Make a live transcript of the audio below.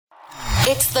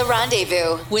It's The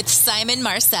Rendezvous with Simon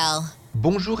Marcel.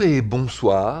 Bonjour et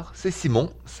bonsoir, c'est Simon,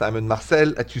 Simon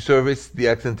Marcel at your service. The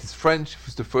accent is French. If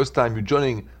it's the first time you're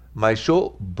joining my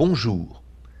show, bonjour.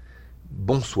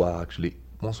 Bonsoir, actually.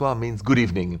 Bonsoir means good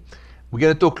evening. We're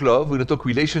going to talk love, we're going to talk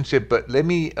relationship, but let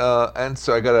me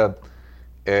answer. I got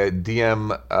a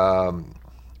DM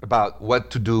about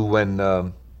what to do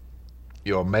when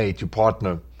your mate, your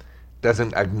partner,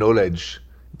 doesn't acknowledge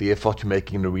the effort you're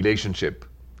making in a relationship.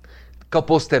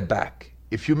 Couple step back.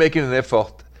 If you're making an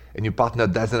effort and your partner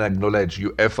doesn't acknowledge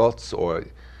your efforts or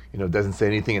doesn't say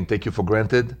anything and take you for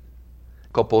granted,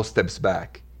 couple steps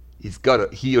back.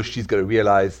 He or she's got to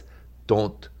realize,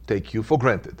 don't take you for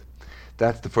granted.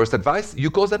 That's the first advice.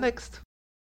 You call the next.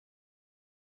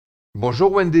 Bonjour,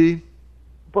 Wendy.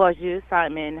 Bonjour,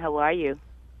 Simon. How are you?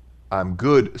 I'm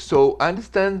good. So I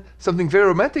understand something very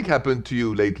romantic happened to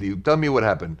you lately. Tell me what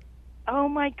happened. Oh,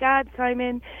 my God,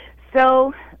 Simon.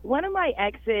 So one of my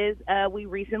exes, we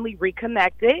recently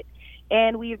reconnected,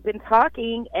 and we've been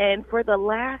talking, and for the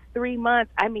last 3 months,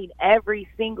 I mean, every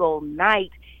single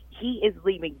night, he is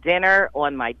leaving dinner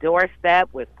on my doorstep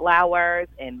with flowers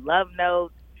and love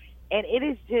notes. And it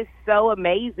is just so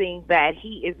amazing that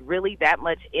he is really that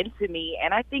much into me.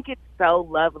 And I think it's so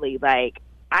lovely. Like,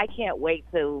 I can't wait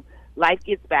till life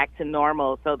gets back to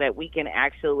normal so that we can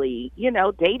actually,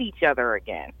 date each other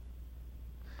again.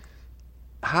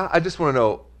 I just want to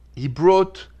know, he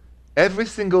brought every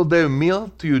single day a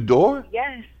meal to your door?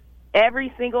 Yes.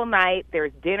 Every single night,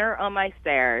 there's dinner on my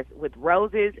stairs with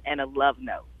roses and a love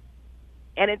note.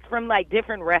 And it's from,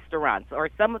 different restaurants, or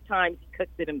sometimes he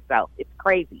cooks it himself. It's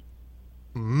crazy.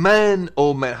 Man,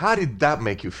 oh man, how did that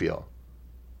make you feel?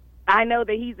 I know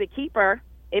that he's a keeper.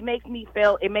 It makes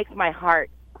my heart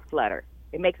flutter.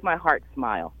 It makes my heart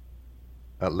smile.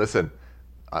 Listen,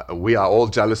 we are all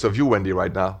jealous of you, Wendy,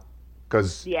 right now.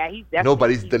 Because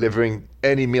nobody's delivering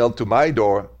any meal to my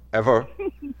door, ever.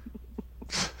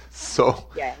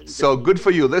 So good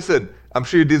for you. Listen, I'm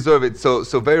sure you deserve it. So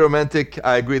very romantic.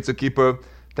 I agree, it's a keeper.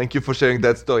 Thank you for sharing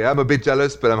that story. I'm a bit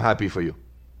jealous, but I'm happy for you.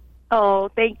 Oh,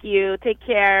 thank you. Take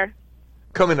care.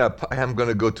 Coming up, I am going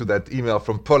to go to that email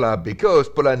from Paula because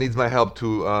Paula needs my help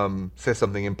to say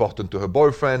something important to her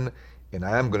boyfriend, and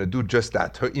I am going to do just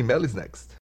that. Her email is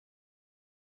next.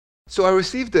 So I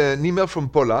received an email from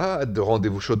Paula at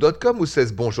therendezvousshow.com who says,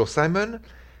 Bonjour Simon,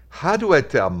 how do I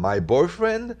tell my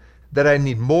boyfriend that I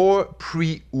need more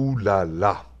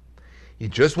pre-ooh-la-la? He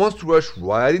just wants to rush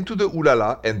right into the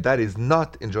ooh-la-la, and that is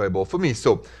not enjoyable for me.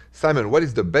 So, Simon, what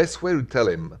is the best way to tell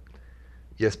him?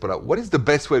 Yes, Paula, what is the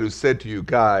best way to say to you,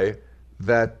 guy,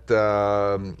 that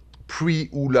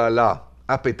pre-ooh-la-la,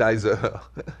 appetizer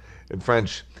in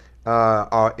French,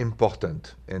 are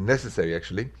important and necessary,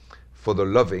 actually, for the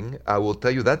loving? I will tell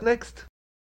you that next.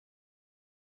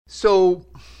 So,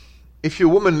 if you're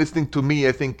a woman listening to me,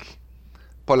 I think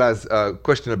Paula's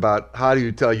question about how do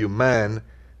you tell your man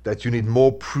that you need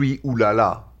more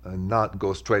pre-ooh-la-la and not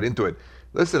go straight into it.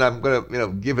 Listen, I'm going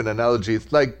to give an analogy.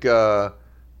 It's like the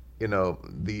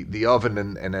oven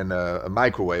and then a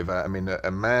microwave. I mean, a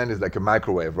man is like a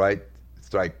microwave, right?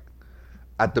 It's like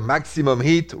at the maximum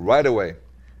heat right away.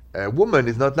 A woman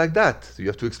is not like that. So you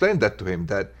have to explain that to him,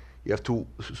 that you have to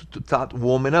start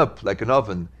warming up like an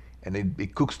oven, and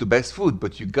it cooks the best food,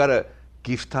 but you gotta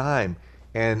give time.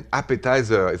 And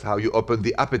appetizer is how you open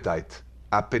the appetite.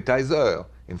 Appetizer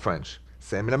in French.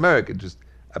 Same in American, just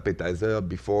appetizer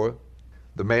before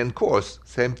the main course.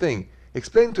 Same thing.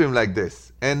 Explain to him like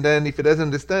this, and then if he doesn't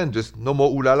understand, just no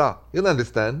more ooh la la. He'll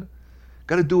understand.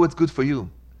 Gotta do what's good for you.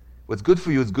 What's good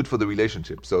for you is good for the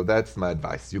relationship. So that's my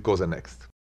advice. You call the next.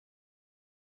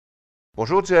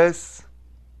 Bonjour, Jess.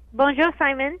 Bonjour,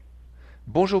 Simon.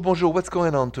 Bonjour. What's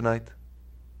going on tonight?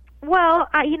 Well,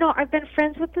 I've been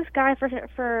friends with this guy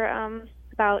for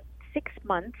about 6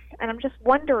 months, and I'm just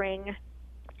wondering,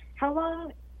 how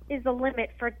long is the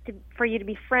limit for you to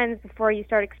be friends before you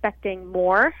start expecting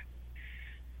more?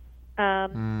 Or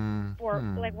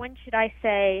when should I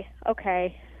say,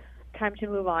 okay, time to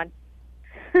move on?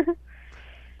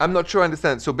 I'm not sure I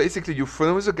understand. So basically, you're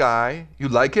friends with a guy, you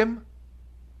like him?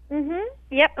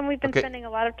 Yep, and we've been spending a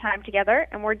lot of time together,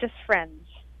 and we're just friends.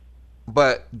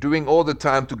 But during all the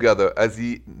time together,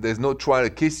 there's no trying to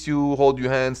kiss you, hold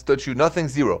your hands, touch you, nothing,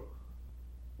 zero?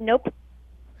 Nope.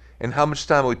 And how much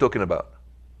time are we talking about?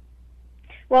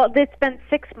 Well, it's been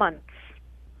 6 months.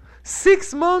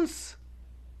 6 months?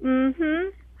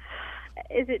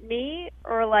 Is it me,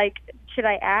 or should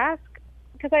I ask?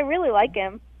 Because I really like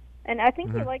him, and I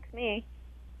think he likes me.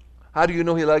 How do you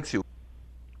know he likes you?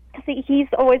 Because he's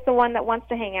always the one that wants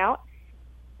to hang out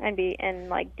and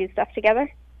do stuff together.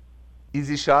 Is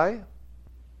he shy?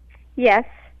 Yes.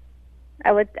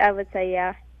 I would say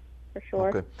yeah, for sure.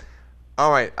 Okay.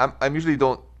 All right. I'm usually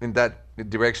don't in that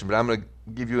direction, but I'm gonna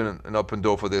give you an open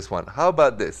door for this one. How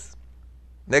about this?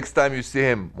 Next time you see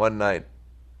him one night,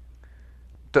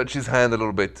 touch his hand a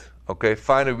little bit. Okay.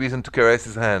 Find a reason to caress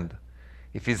his hand.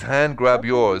 If his hand grab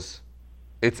yours,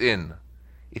 it's in.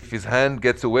 If his hand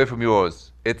gets away from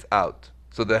yours, it's out.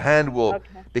 So the hand will,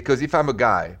 because if I'm a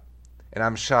guy and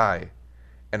I'm shy,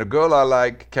 and a girl I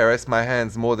like caress my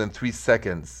hands more than 3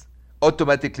 seconds,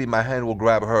 automatically my hand will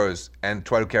grab hers and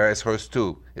try to caress hers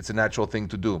too. It's a natural thing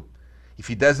to do. If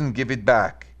he doesn't give it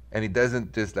back and he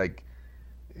doesn't just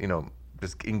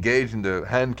just engage in the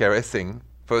hand caressing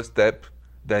first step,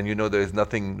 then you know there is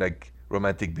nothing like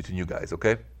romantic between you guys,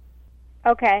 okay?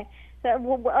 Okay. So,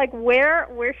 like, where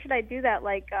should I do that?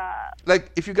 Like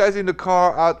if you guys are in the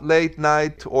car out late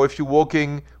night, or if you're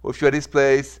walking, or if you're at his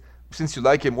place, since you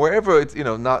like him, wherever it's,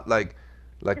 not like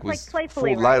with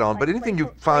full light on, but anything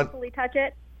you find. Playfully touch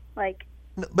it, like.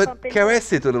 But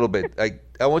caress it a little bit. Like,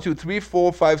 I want you 3,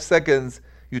 4, 5 seconds.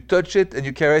 You touch it and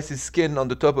you caress his skin on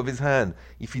the top of his hand.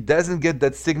 If he doesn't get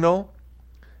that signal,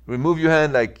 remove your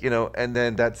hand, and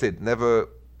then that's it. Never.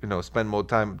 Spend more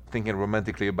time thinking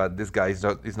romantically about this guy.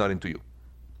 He's not into you.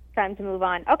 Time to move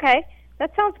on. Okay,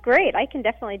 that sounds great. I can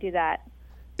definitely do that.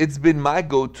 It's been my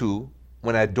go-to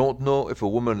when I don't know if a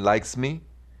woman likes me.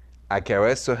 I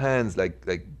caress her hands like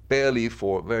barely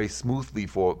very smoothly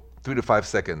for 3 to 5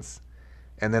 seconds,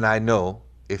 and then I know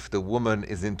if the woman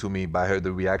is into me by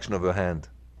the reaction of her hand.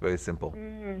 Very simple.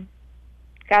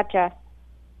 Gotcha.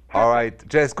 All right,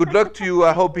 Jess. Good luck to you.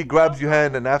 I hope he grabs your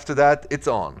hand, and after that, it's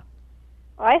on.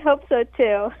 I hope so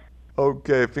too.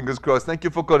 Okay, fingers crossed. Thank you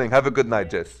for calling. Have a good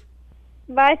night, Jess.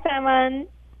 Bye, Simon.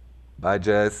 Bye,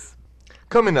 Jess.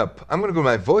 Coming up, I'm going to go to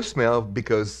my voicemail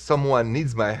because someone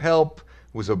needs my help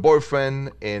with her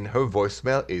boyfriend, and her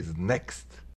voicemail is next.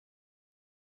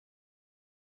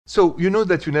 So, you know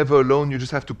that you're never alone. You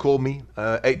just have to call me,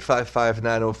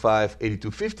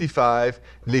 855-905-8255.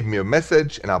 Leave me a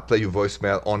message, and I'll play your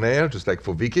voicemail on air, just like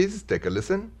for Vicky's. Take a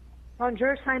listen.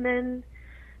 Bonjour, Simon.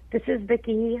 This is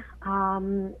Vicky.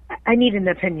 I need an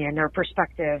opinion or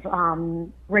perspective.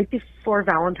 Right before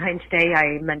Valentine's Day,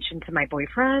 I mentioned to my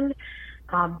boyfriend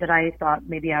that I thought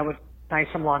maybe I would buy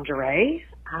some lingerie.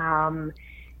 And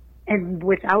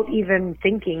without even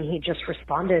thinking, he just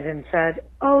responded and said,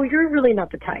 "Oh, you're really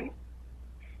not the type."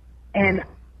 And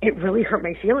it really hurt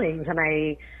my feelings, and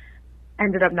I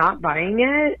ended up not buying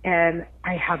it, and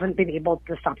I haven't been able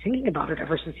to stop thinking about it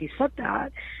ever since he said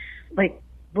that. Like,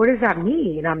 what does that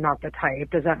mean? I'm not the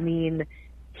type. Does that mean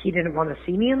he didn't want to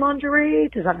see me in lingerie?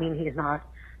 Does that mean he's not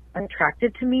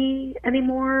attracted to me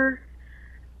anymore?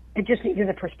 I just needed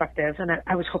a perspective, and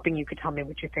I was hoping you could tell me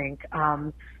what you think.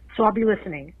 So I'll be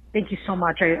listening. Thank you so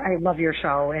much. I love your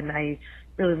show, and I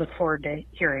really look forward to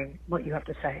hearing what you have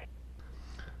to say.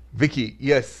 Vicky,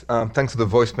 yes, thanks for the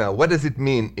voicemail. What does it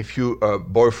mean if your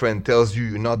boyfriend tells you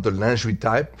you're not the lingerie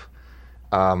type?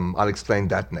 I'll explain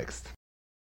that next.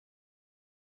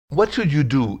 What should you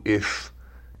do if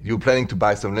you're planning to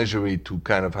buy some lingerie to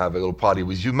kind of have a little party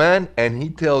with your man, and he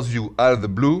tells you out of the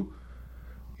blue,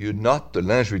 you're not the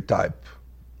lingerie type,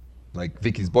 like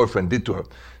Vicky's boyfriend did to her?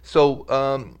 So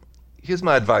here's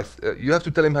my advice. You have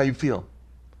to tell him how you feel.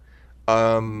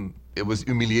 It was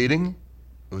humiliating.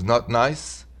 It was not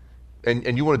nice.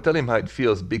 And you want to tell him how it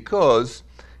feels, because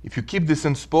if you keep this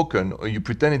unspoken or you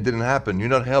pretend it didn't happen, you're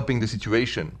not helping the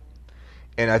situation.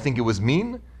 And I think it was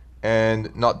mean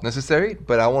and not necessary,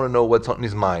 but I want to know what's on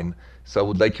his mind. So I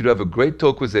would like you to have a great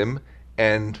talk with him,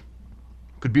 and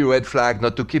could be a red flag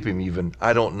not to keep him even.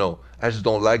 I don't know. I just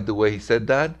don't like the way he said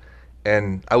that,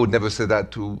 and I would never say that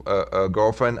to a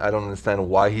girlfriend. I don't understand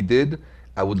why he did.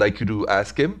 I would like you to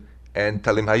ask him and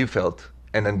tell him how you felt,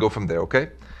 and then go from there,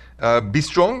 okay? Be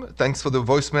strong. Thanks for the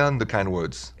voicemail and the kind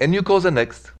words. And your calls are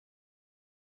next.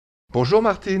 Bonjour,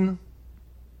 Martine.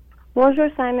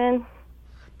 Bonjour, Simon.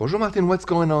 Bonjour, Martine. What's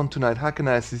going on tonight? How can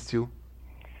I assist you?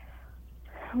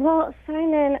 Well,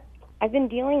 Simon, I've been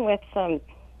dealing with some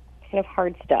kind of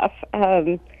hard stuff.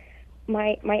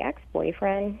 My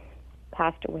ex-boyfriend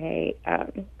passed away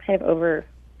kind of over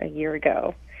a year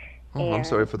ago. Oh, I'm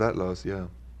sorry for that loss. Yeah.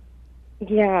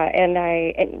 Yeah,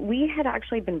 and we had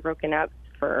actually been broken up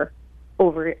for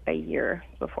over a year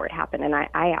before it happened, and I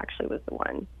actually was the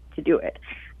one to do it.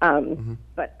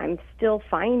 But I'm still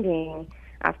finding,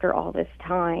 after all this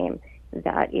time,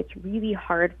 that it's really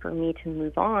hard for me to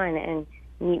move on and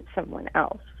meet someone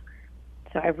else.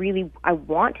 So I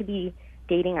want to be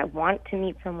dating. I want to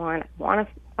meet someone. I want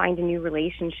to find a new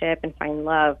relationship and find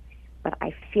love. But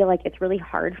I feel like it's really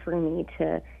hard for me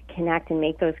to connect and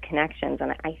make those connections.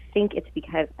 And I think it's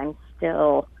because I'm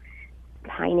still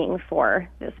pining for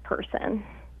this person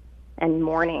and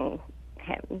mourning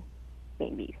him,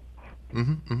 maybe.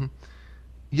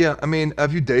 Yeah, I mean,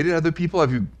 have you dated other people?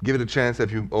 Have you given it a chance?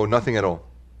 Have you, or nothing at all?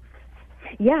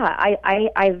 Yeah,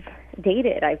 I've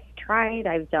dated, I've tried,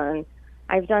 I've done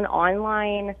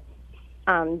online,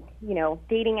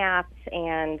 dating apps,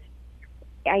 and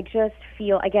I just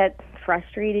feel I get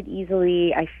frustrated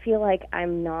easily. I feel like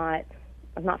I'm not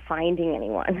finding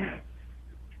anyone.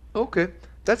 Okay,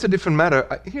 that's a different matter.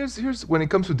 Here's when it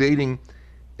comes to dating,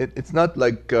 it's not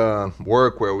like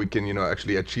work where we can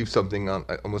actually achieve something on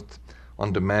almost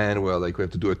on demand, where like we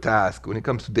have to do a task. When it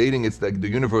comes to dating, it's like the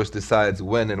universe decides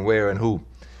when and where and who.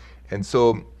 And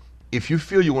so if you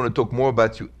feel you want to talk more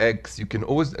about your ex, you can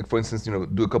always, like, for instance,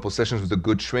 do a couple sessions with a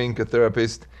good shrink, a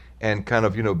therapist, and kind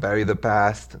of bury the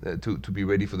past to be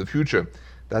ready for the future.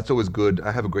 That's always good.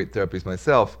 I have a great therapist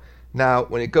myself. Now,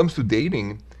 when it comes to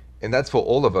dating, and that's for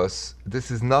all of us, this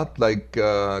is not like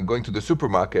going to the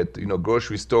supermarket,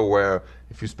 grocery store, where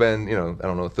if you spend, I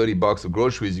don't know, $30 of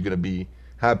groceries, you're going to be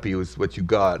happy with what you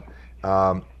got.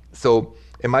 So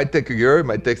it might take a year, it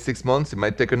might take 6 months, it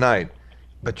might take a night.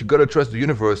 But you got to trust the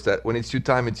universe that when it's your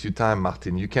time,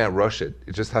 Martin. You can't rush it.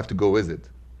 You just have to go with it.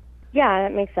 Yeah,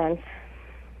 that makes sense.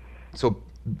 So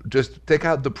just take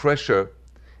out the pressure.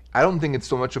 I don't think it's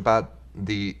so much about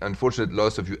the unfortunate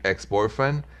loss of your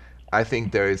ex-boyfriend. I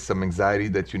think there is some anxiety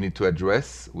that you need to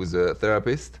address with a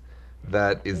therapist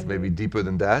that is maybe deeper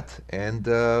than that. And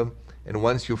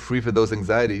once you're free for those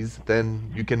anxieties,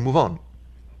 then you can move on.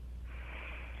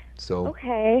 So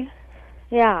Okay.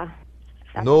 Yeah.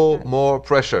 no more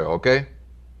pressure, okay?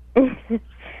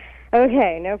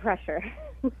 Okay, no pressure.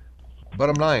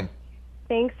 Bottom line.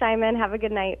 Thanks, Simon. Have a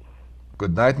good night.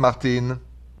 Good night, Martin.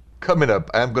 Coming up,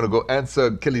 I'm going to go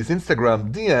answer Kelly's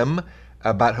Instagram DM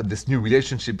about this new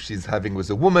relationship she's having with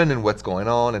a woman and what's going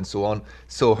on and so on.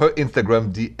 So her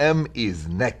Instagram DM is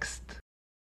next.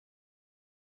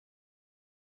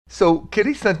 So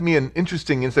Kelly sent me an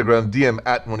interesting Instagram DM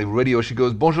at Money Radio. She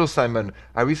goes, "Bonjour Simon,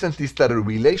 I recently started a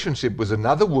relationship with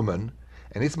another woman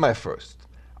and it's my first.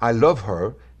 I love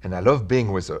her and I love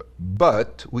being with her.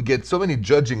 But we get so many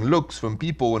judging looks from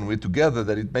people when we're together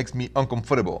that it makes me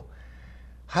uncomfortable.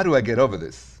 How do I get over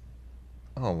this?"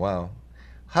 Oh, wow.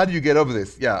 How do you get over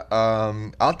this? Yeah,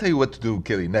 I'll tell you what to do,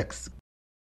 Kelly, next.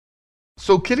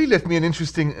 So Kelly left me an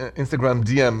interesting Instagram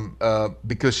DM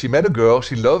because she met a girl.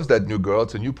 She loves that new girl.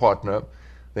 It's a new partner.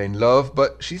 They're in love.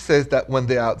 But she says that when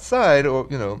they're outside, or,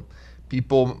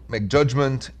 people make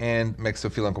judgment and makes her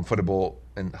feel uncomfortable.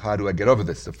 And how do I get over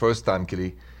this? The first time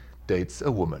Kelly dates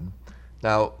a woman.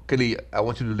 Now, Kelly, I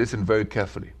want you to listen very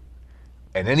carefully.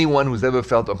 And anyone who's ever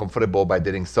felt uncomfortable by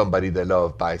dating somebody they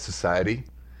love by society,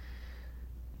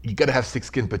 you gotta have thick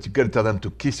skin, but you gotta tell them to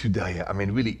kiss you derrière. I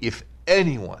mean, really, if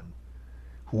anyone,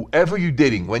 whoever you're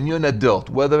dating, when you're an adult,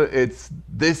 whether it's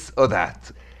this or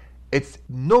that, it's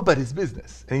nobody's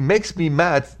business. And it makes me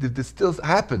mad that this still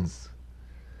happens.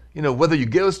 Whether you're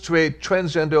gay or straight,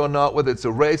 transgender or not, whether it's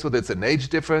a race, whether it's an age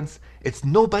difference, it's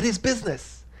nobody's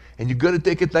business. And you gotta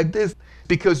take it like this,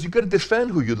 because you gotta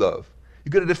defend who you love. You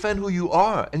gotta defend who you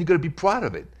are, and you gotta be proud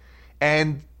of it.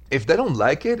 And if they don't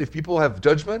like it, if people have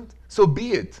judgment, so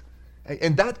be it.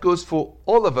 And that goes for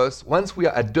all of us. Once we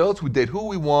are adults, we date who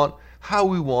we want, how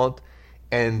we want,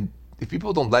 and if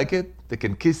people don't like it, they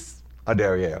can kiss our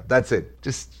derrière. That's it.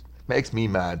 Just makes me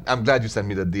mad. I'm glad you sent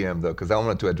me the DM, though, because I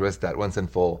wanted to address that once and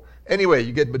for all. Anyway,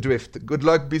 you get the drift. Good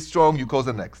luck, be strong, you call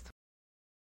the next.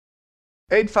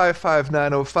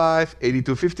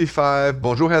 855-905-8255.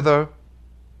 Bonjour, Heather.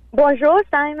 Bonjour,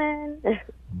 Simon.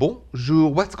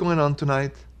 Bonjour. What's going on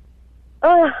tonight?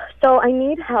 So I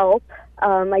need help.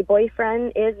 My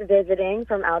boyfriend is visiting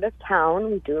from out of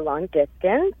town. We do long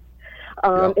distance.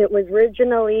 It was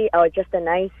originally just a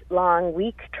nice long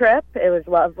week trip. It was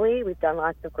lovely. We've done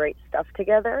lots of great stuff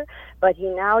together. But he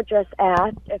now just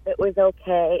asked if it was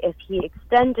okay if he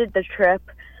extended the trip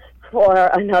for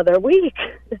another week.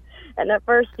 And at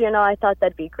first, I thought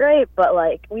that'd be great. But,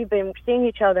 we've been seeing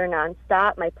each other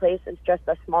nonstop. My place is just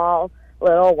a small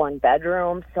little one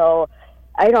bedroom. So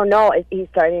I don't know. He's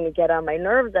starting to get on my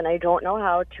nerves, and I don't know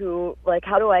how do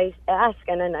I ask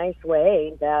in a nice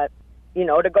way that,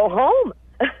 to go home?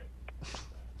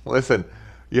 Listen,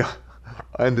 yeah,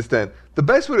 I understand. The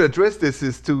best way to address this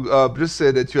is to just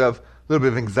say that you have a little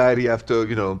bit of anxiety after,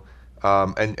 and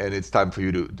it's time for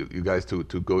you guys to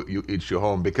go each your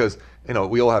home, because,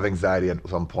 we all have anxiety at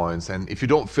some points. And if you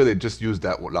don't feel it, just use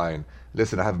that line.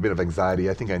 Listen, I have a bit of anxiety.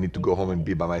 I think I need to go home and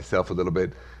be by myself a little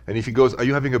bit. And if he goes, "Are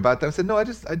you having a bad time?" I said, "No, I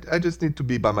just need to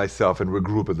be by myself and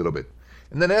regroup a little bit."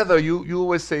 And then Heather, you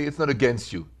always say it's not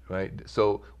against you, right?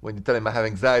 So when you tell him I have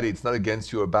anxiety, it's not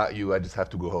against you or about you. I just have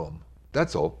to go home.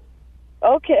 That's all.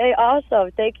 Okay,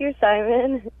 awesome. Thank you,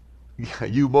 Simon. Yeah,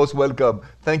 you're most welcome.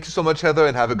 Thank you so much, Heather,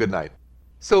 and have a good night.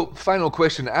 So, final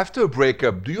question. After a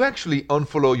breakup, do you actually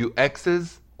unfollow your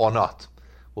exes or not?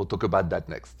 We'll talk about that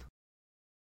next.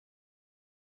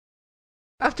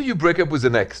 After you break up with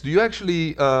an ex, do you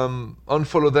actually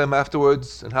unfollow them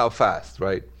afterwards, and how fast,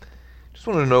 right? Just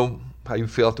want to know how you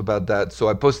felt about that. So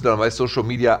I posted on my social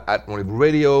media at Rendezvous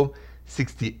Radio.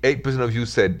 68% of you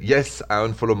said, yes, I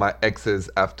unfollow my exes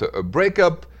after a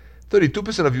breakup.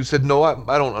 32% of you said, no, I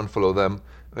don't unfollow them.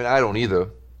 I mean, I don't either,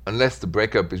 unless the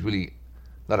breakup is really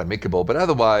not amicable. But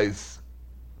otherwise,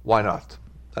 why not?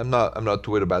 I'm not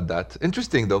too worried about that.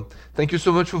 Interesting, though. Thank you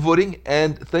so much for voting,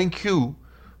 and thank you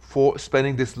for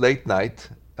spending this late night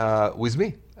with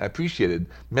me. I appreciate it.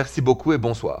 Merci beaucoup et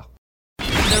bonsoir.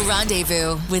 The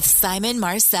Rendezvous with Simon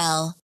Marcel.